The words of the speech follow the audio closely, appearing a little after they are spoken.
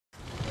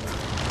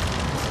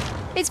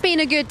It's been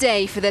a good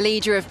day for the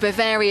leader of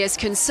Bavaria's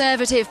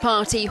Conservative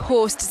Party,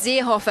 Horst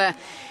Seehofer.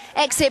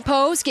 Exit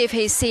polls give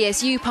his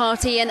CSU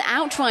party an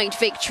outright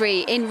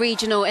victory in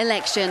regional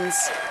elections.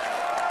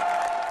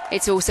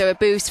 It's also a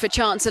boost for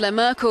Chancellor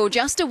Merkel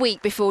just a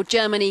week before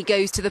Germany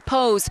goes to the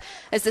polls,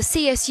 as the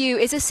CSU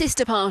is a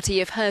sister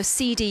party of her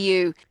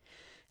CDU.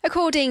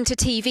 According to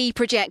TV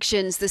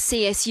projections, the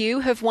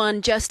CSU have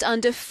won just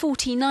under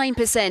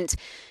 49%.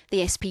 The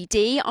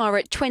SPD are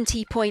at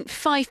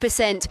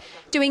 20.5%,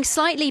 doing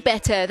slightly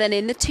better than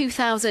in the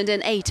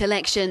 2008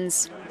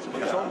 elections.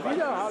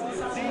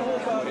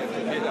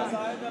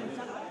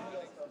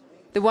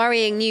 The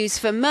worrying news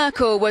for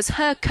Merkel was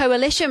her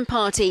coalition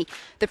party,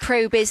 the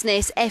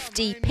pro-business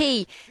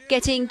FDP,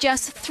 getting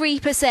just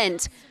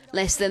 3%,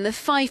 less than the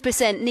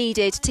 5%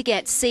 needed to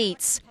get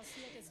seats.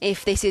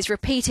 If this is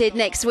repeated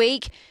next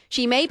week,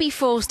 she may be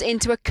forced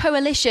into a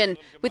coalition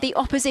with the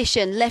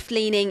opposition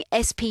left-leaning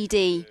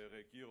SPD.